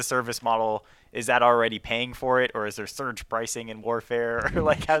the as a service model, is that already paying for it, or is there surge pricing in warfare, or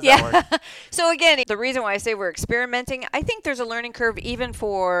like how's that work? So again, the reason why I say we're experimenting, I think there's a learning curve even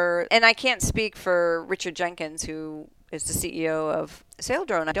for, and I can't speak for Richard Jenkins, who is the CEO of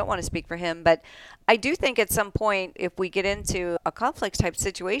Saildrone. I don't want to speak for him, but I do think at some point, if we get into a conflict type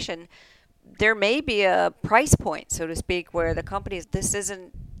situation, there may be a price point, so to speak, where the companies,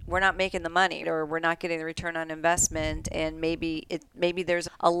 we're not making the money, or we're not getting the return on investment, and maybe there's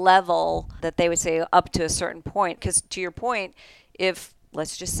a level that they would say up to a certain point. Because to your point, if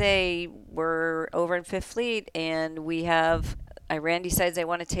let's just say we're over in Fifth Fleet and we have Iran decides they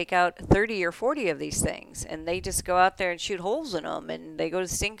want to take out 30 or 40 of these things, and they just go out there and shoot holes in them, and they go to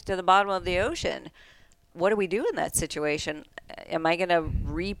sink to the bottom of the ocean. What do we do in that situation? Am I going to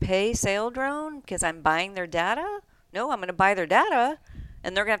repay Saildrone because I'm buying their data? No, I'm going to buy their data,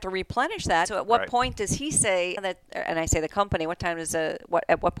 and they're going to have to replenish that. So at what point does he say that, and I say the company,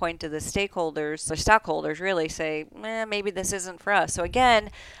 at what point do the stakeholders, the stockholders really say, maybe this isn't for us? So again,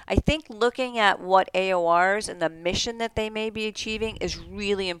 I think looking at what AORs and the mission that they may be achieving is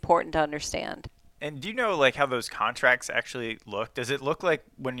really important to understand. And do you know like how those contracts actually look? Does it look like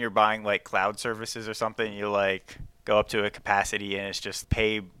when you're buying like cloud services or something, you like go up to a capacity and it's just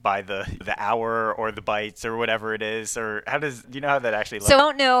pay by the hour or the bytes or whatever it is? Or do you know how that actually looks? So I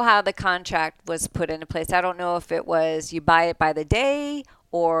don't know how the contract was put into place. I don't know if it was you buy it by the day,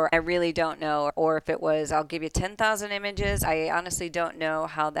 or I really don't know, or if it was I'll give you 10,000 images. I honestly don't know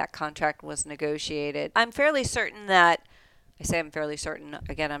how that contract was negotiated. I'm fairly certain that I say I'm fairly certain.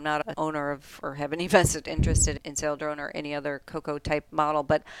 Again, I'm not an owner of or have any vested interest in Saildrone or any other COCO type model,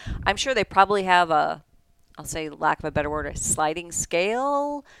 but I'm sure they probably have I'll say, lack of a better word, a sliding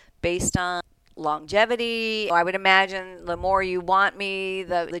scale based on longevity. I would imagine the more you want me,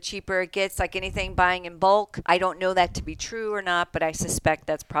 the cheaper it gets, like anything buying in bulk. I don't know that to be true or not, but I suspect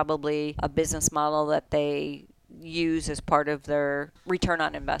that's probably a business model that they use as part of their return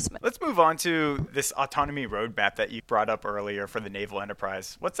on investment. Let's move on to this autonomy roadmap that you brought up earlier for the naval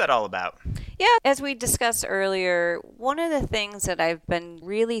enterprise. What's that all about? Yeah, as we discussed earlier, one of the things that I've been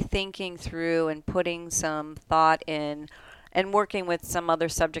really thinking through and putting some thought in and working with some other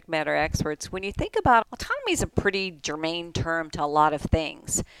subject matter experts, when you think about autonomy is a pretty germane term to a lot of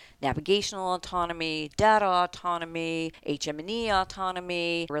things. Navigational autonomy, data autonomy, HM&E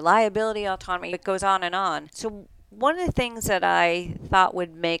autonomy, reliability autonomy, it goes on and on. So one of the things that I thought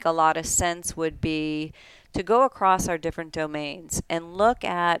would make a lot of sense would be to go across our different domains and look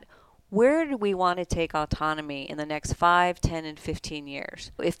at where do we want to take autonomy in the next 5, 10, and 15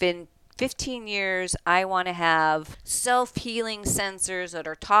 years. If in 15 years, I want to have self-healing sensors that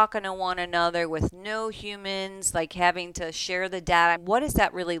are talking to one another with no humans, like having to share the data. What does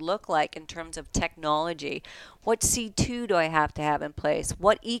that really look like in terms of technology? What C2 do I have to have in place?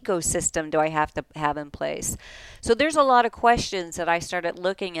 What ecosystem do I have to have in place? So there's a lot of questions that I started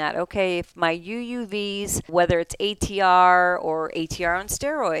looking at. Okay, if my UUVs, whether it's ATR or ATR on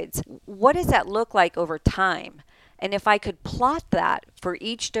steroids, what does that look like over time? And if I could plot that for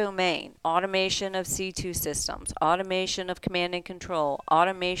each domain, automation of C2 systems, automation of command and control,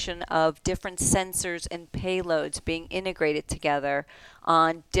 automation of different sensors and payloads being integrated together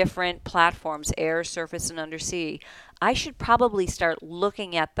on different platforms, air, surface, and undersea, I should probably start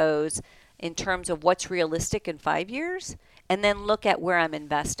looking at those in terms of what's realistic in 5 years, and then look at where I'm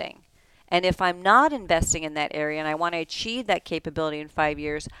investing. And if I'm not investing in that area and I want to achieve that capability in 5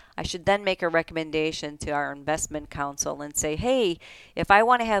 years, I should then make a recommendation to our investment council and say, hey, if I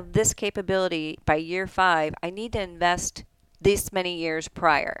want to have this capability by year 5, I need to invest this many years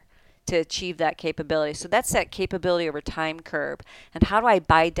prior to achieve that capability. So that's that capability over time curve. And how do I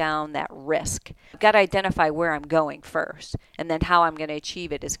buy down that risk? I've got to identify where I'm going first. And then how I'm going to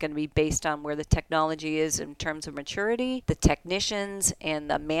achieve it is going to be based on where the technology is in terms of maturity, the technicians, and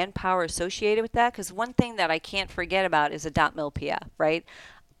the manpower associated with that. Because one thing that I can't forget about is a .mil-PF, right?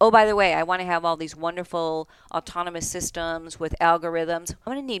 Oh, by the way, I want to have all these wonderful autonomous systems with algorithms.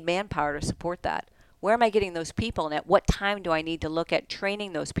 I'm going to need manpower to support that. Where am I getting those people, and at what time do I need to look at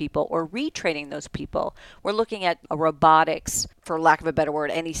training those people or retraining those people? We're looking at a robotics, for lack of a better word,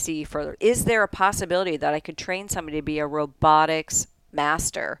 NEC further. Is there a possibility that I could train somebody to be a robotics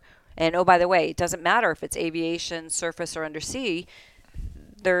master And oh, by the way, it doesn't matter if it's aviation, surface, or undersea.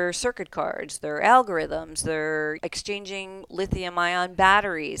 They're circuit cards, they're algorithms, they're exchanging lithium ion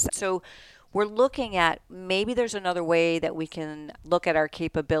batteries. So we're looking at maybe there's another way that we can look at our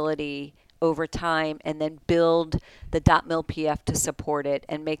capability over time and then build the .mil PF to support it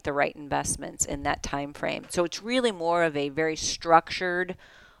and make the right investments in that time frame. So it's really more of a very structured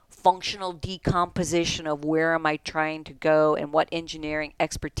functional decomposition of where am I trying to go and what engineering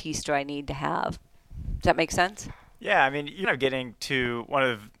expertise do I need to have. Does that make sense? Yeah, I mean, getting to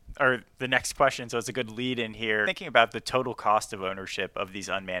the next question, so it's a good lead in here. Thinking about the total cost of ownership of these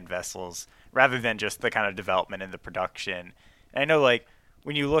unmanned vessels rather than just the kind of development and the production. And I know, like,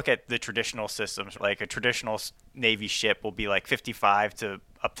 when you look at the traditional systems, like a traditional Navy ship will be like 55 to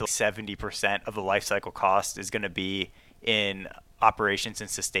up to 70% of the life cycle cost is going to be in operations and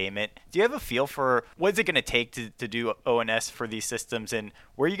sustainment. Do you have a feel for what is it going to take to do ONS for these systems, and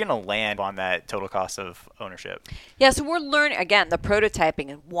where are you going to land on that total cost of ownership? Yeah, so we're learning, again, the prototyping.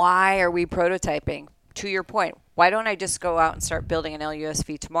 And why are we prototyping? To your point, why don't I just go out and start building an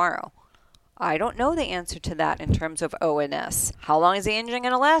LUSV tomorrow? I don't know the answer to that in terms of ONS. How long is the engine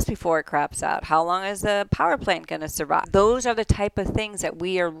going to last before it craps out? How long is the power plant going to survive? Those are the type of things that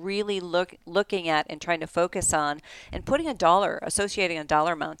we are really looking at and trying to focus on and putting associating a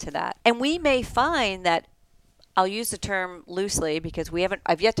dollar amount to that. And we may find that, I'll use the term loosely because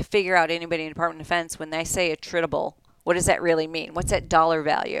I've yet to figure out anybody in the Department of Defense when they say attritable, what does that really mean? What's that dollar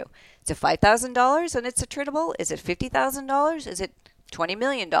value? Is it $5,000 and it's attritable? Is it $50,000? Is it $20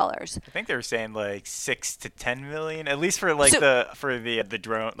 million? I think they were saying like 6 to 10 million, at least for like the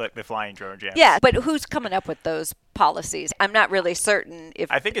drone, like the flying drone jams. Yeah, but who's coming up with those policies? I'm not really certain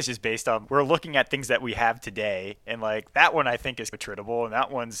if. I think it's just based on we're looking at things that we have today, and like that one I think is attritable, and that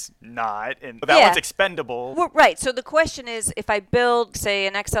one's not, and that one's expendable. Well, right. So the question is, if I build, say,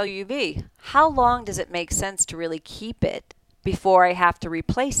 an XLUV, how long does it make sense to really keep it before I have to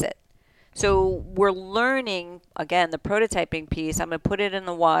replace it? So we're learning, again, the prototyping piece. I'm going to put it in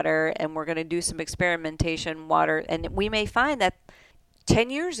the water, and we're going to do some experimentation water. And we may find that 10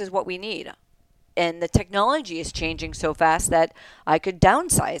 years is what we need. And the technology is changing so fast that I could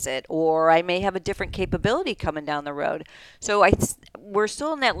downsize it, or I may have a different capability coming down the road. So we're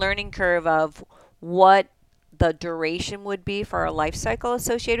still in that learning curve of what the duration would be for our life cycle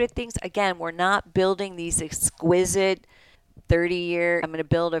associated with things. Again, we're not building these exquisite 30-year, I'm going to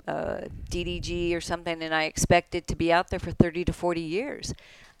build a DDG or something, and I expect it to be out there for 30 to 40 years.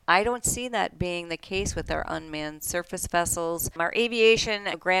 I don't see that being the case with our unmanned surface vessels. Our aviation,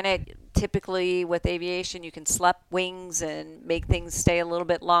 granted, typically with aviation, you can slap wings and make things stay a little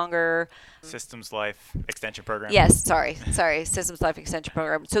bit longer. Systems Life Extension Program. Yes, sorry, Systems Life Extension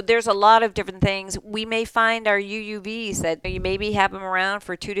Program. So there's a lot of different things. We may find our UUVs that you maybe have them around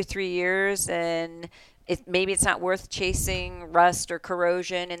for 2 to 3 years, and maybe it's not worth chasing rust or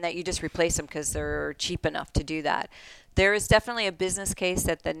corrosion, and that you just replace them because they're cheap enough to do that. There is definitely a business case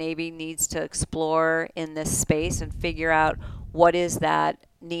that the Navy needs to explore in this space and figure out what is that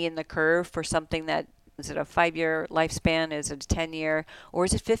knee in the curve for something that, is it a 5-year lifespan, is it a 10-year, or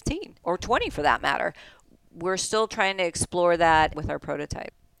is it 15 or 20 for that matter? We're still trying to explore that with our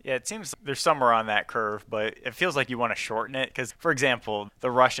prototype. Yeah, it seems there's somewhere on that curve, but it feels like you want to shorten it. Because, for example,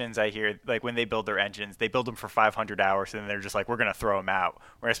 the Russians, I hear, like when they build their engines, they build them for 500 hours, and they're just like, we're going to throw them out.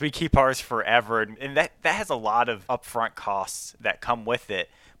 Whereas we keep ours forever, and that has a lot of upfront costs that come with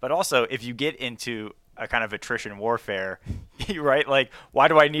it. But also, if you get into a kind of attrition warfare, right? Like, why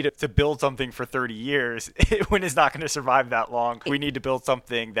do I need to build something for 30 years when it's not going to survive that long? We need to build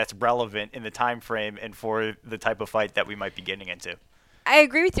something that's relevant in the time frame and for the type of fight that we might be getting into. I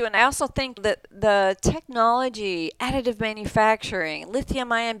agree with you, and I also think that the technology, additive manufacturing,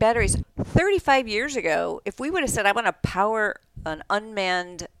 lithium-ion batteries, 35 years ago, if we would have said, I want to power an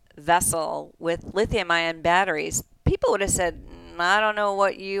unmanned vessel with lithium-ion batteries, people would have said, I don't know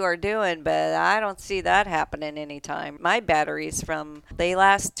what you are doing, but I don't see that happening anytime. My batteries they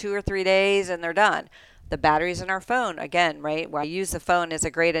last 2 or 3 days and they're done. The batteries in our phone, again, right, where I use the phone as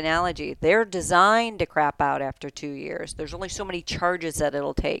a great analogy, they're designed to crap out after 2 years. There's only so many charges that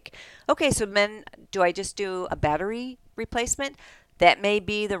it'll take. Okay, so then do I just do a battery replacement? That may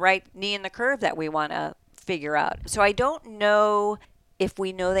be the right knee in the curve that we want to figure out. So I don't know if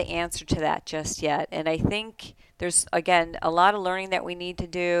we know the answer to that just yet. And I think there's, again, a lot of learning that we need to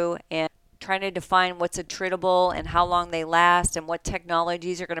do, and trying to define what's attritable and how long they last and what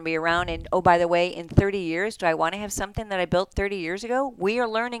technologies are going to be around. And, oh, by the way, in 30 years, do I want to have something that I built 30 years ago? We are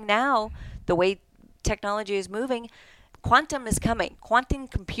learning now the way technology is moving. Quantum is coming. Quantum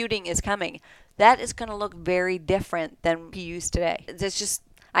computing is coming. That is going to look very different than we use today. It's just,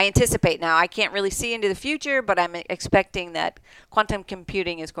 I anticipate now. I can't really see into the future, but I'm expecting that quantum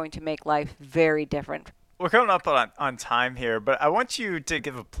computing is going to make life very different. We're coming up on time here, but I want you to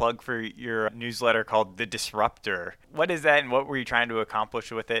give a plug for your newsletter called The Disruptor. What is that, and what were you trying to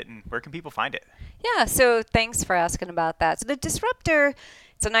accomplish with it, and where can people find it? Yeah, so thanks for asking about that. So The Disruptor,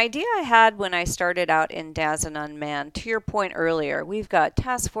 it's an idea I had when I started out in DAS and Unmanned. To your point earlier, we've got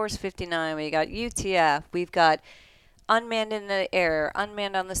Task Force 59, we've got UTF, we've got unmanned in the air,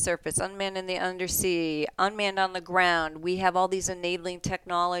 unmanned on the surface, unmanned in the undersea, unmanned on the ground. We have all these enabling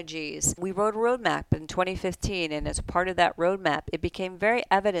technologies. We wrote a roadmap in 2015, and as part of that roadmap, it became very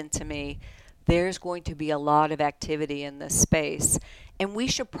evident to me there's going to be a lot of activity in this space, and we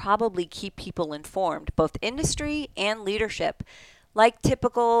should probably keep people informed, both industry and leadership. Like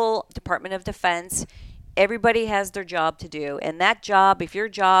typical Department of Defense, everybody has their job to do, and that job, if your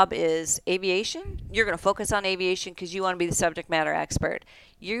job is aviation, you're going to focus on aviation because you want to be the subject matter expert.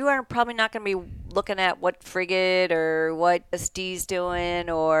 You are probably not going to be looking at what frigate or what SD's doing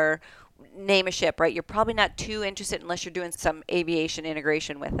or name a ship, right? You're probably not too interested unless you're doing some aviation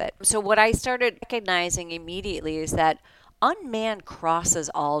integration with it. So what I started recognizing immediately is that unmanned crosses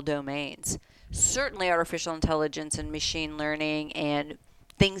all domains. Certainly artificial intelligence and machine learning and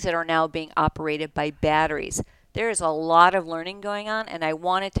things that are now being operated by batteries. There is a lot of learning going on, and I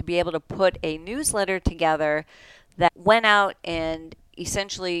wanted to be able to put a newsletter together that went out and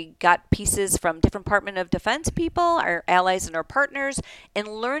essentially got pieces from different Department of Defense people, our allies and our partners, and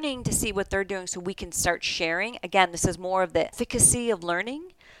learning to see what they're doing so we can start sharing. Again, this is more of the efficacy of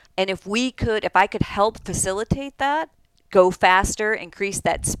learning. And if I could help facilitate that, go faster, increase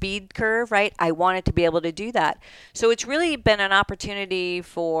that speed curve, right? I wanted to be able to do that. So it's really been an opportunity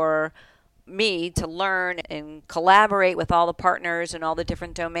for me to learn and collaborate with all the partners in all the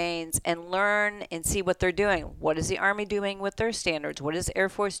different domains and learn and see what they're doing. What is the Army doing with their standards? What is the Air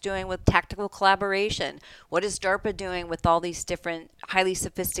Force doing with tactical collaboration? What is DARPA doing with all these different highly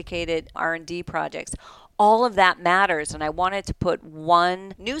sophisticated R&D projects? All of that matters, and I wanted to put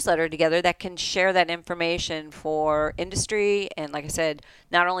one newsletter together that can share that information for industry and, like I said,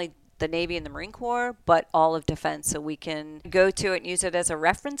 not only the Navy and the Marine Corps, but all of defense, so we can go to it and use it as a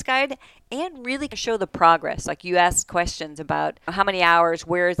reference guide and really show the progress. Like you asked questions about how many hours,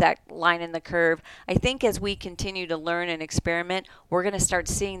 where is that line in the curve. I think as we continue to learn and experiment, we're going to start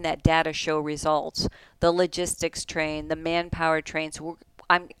seeing that data show results. The logistics train, the manpower train. So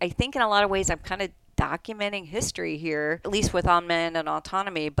I think in a lot of ways I'm kind of documenting history here, at least with unmanned and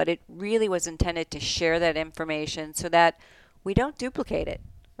autonomy, but it really was intended to share that information so that we don't duplicate it,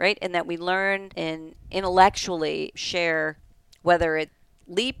 right? And that we learn and intellectually share, whether it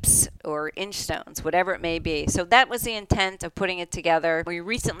leaps or inch stones, whatever it may be. So that was the intent of putting it together. We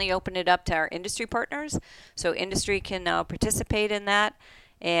recently opened it up to our industry partners, so industry can now participate in that.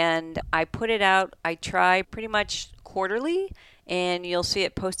 And I put it out, I try pretty much quarterly, and you'll see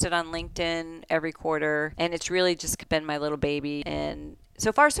it posted on LinkedIn every quarter. And it's really just been my little baby. And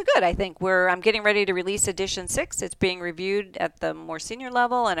so far, so good. I think I'm getting ready to release edition 6. It's being reviewed at the more senior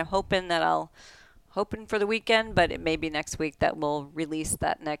level, and I'm hoping for the weekend, but it may be next week that we'll release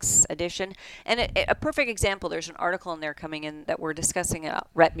that next edition. And a perfect example, there's an article in there coming in that we're discussing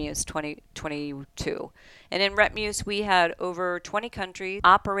REPMUSE 2022. And in REPMUSE, we had over 20 countries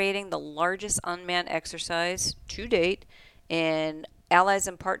operating the largest unmanned exercise to date, and allies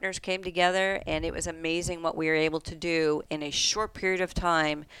and partners came together, and it was amazing what we were able to do in a short period of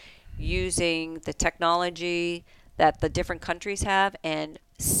time using the technology that the different countries have and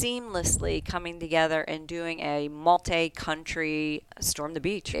seamlessly coming together and doing a multi-country storm the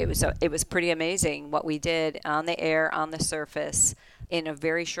beach. It was pretty amazing what we did on the air, on the surface in a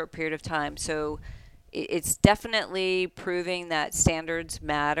very short period of time. So it's definitely proving that standards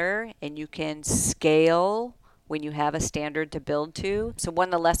matter and you can scale when you have a standard to build to. So one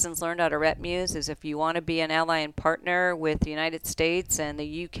of the lessons learned out of REPMUSE is if you want to be an ally and partner with the United States and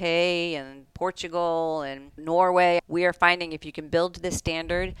the UK and Portugal and Norway, we are finding if you can build to this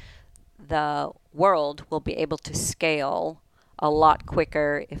standard, the world will be able to scale a lot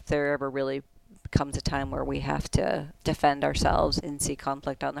quicker if there ever really comes a time where we have to defend ourselves and see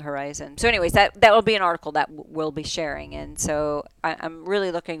conflict on the horizon. So anyways, that will be an article that we'll be sharing. And so I'm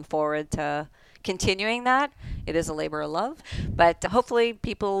really looking forward to continuing that. It is a labor of love, but hopefully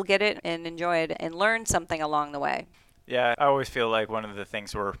people get it and enjoy it and learn something along the way. Yeah, I always feel like one of the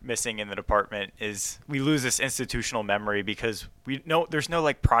things we're missing in the department is we lose this institutional memory because there's no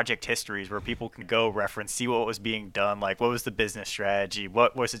like project histories where people can go reference, see what was being done, like what was the business strategy,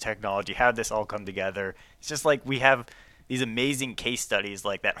 what was the technology, how did this all come together. It's just like we have these amazing case studies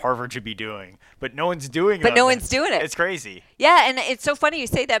like that Harvard should be doing, but no one's doing it. But no one's doing it. It's crazy. Yeah, and it's so funny you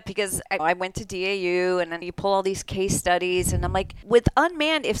say that because I went to DAU and then you pull all these case studies and I'm like, with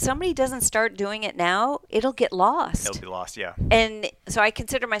unmanned, if somebody doesn't start doing it now, it'll get lost. It'll be lost, yeah. And so I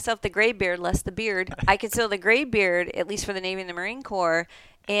consider myself the gray beard, less the beard. I consider the gray beard, at least for the Navy and the Marine Corps.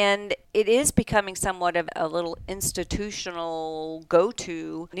 And it is becoming somewhat of a little institutional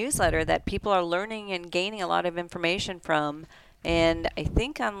go-to newsletter that people are learning and gaining a lot of information from. And I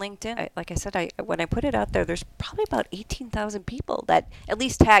think on LinkedIn, like I said, when I put it out there, there's probably about 18,000 people that at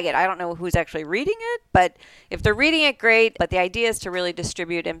least tag it. I don't know who's actually reading it, but if they're reading it, great. But the idea is to really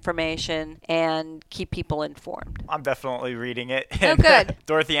distribute information and keep people informed. I'm definitely reading it. Oh, good.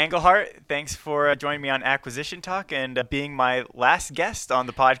 Dorothy Engelhart, thanks for joining me on Acquisition Talk and being my last guest on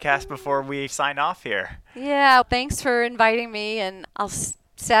the podcast before we sign off here. Yeah, thanks for inviting me, and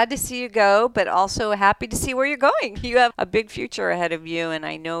sad to see you go, but also happy to see where you're going. You have a big future ahead of you, and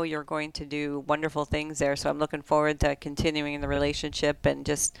I know you're going to do wonderful things there. So I'm looking forward to continuing the relationship and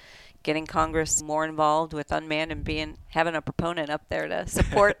just getting Congress more involved with unmanned and having a proponent up there to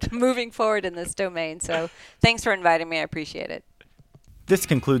support moving forward in this domain. So thanks for inviting me. I appreciate it. This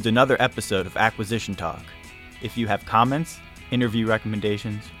concludes another episode of Acquisition Talk. If you have comments, interview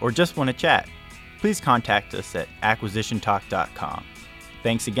recommendations, or just want to chat, please contact us at acquisitiontalk.com.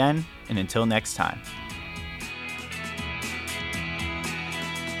 Thanks again, and until next time.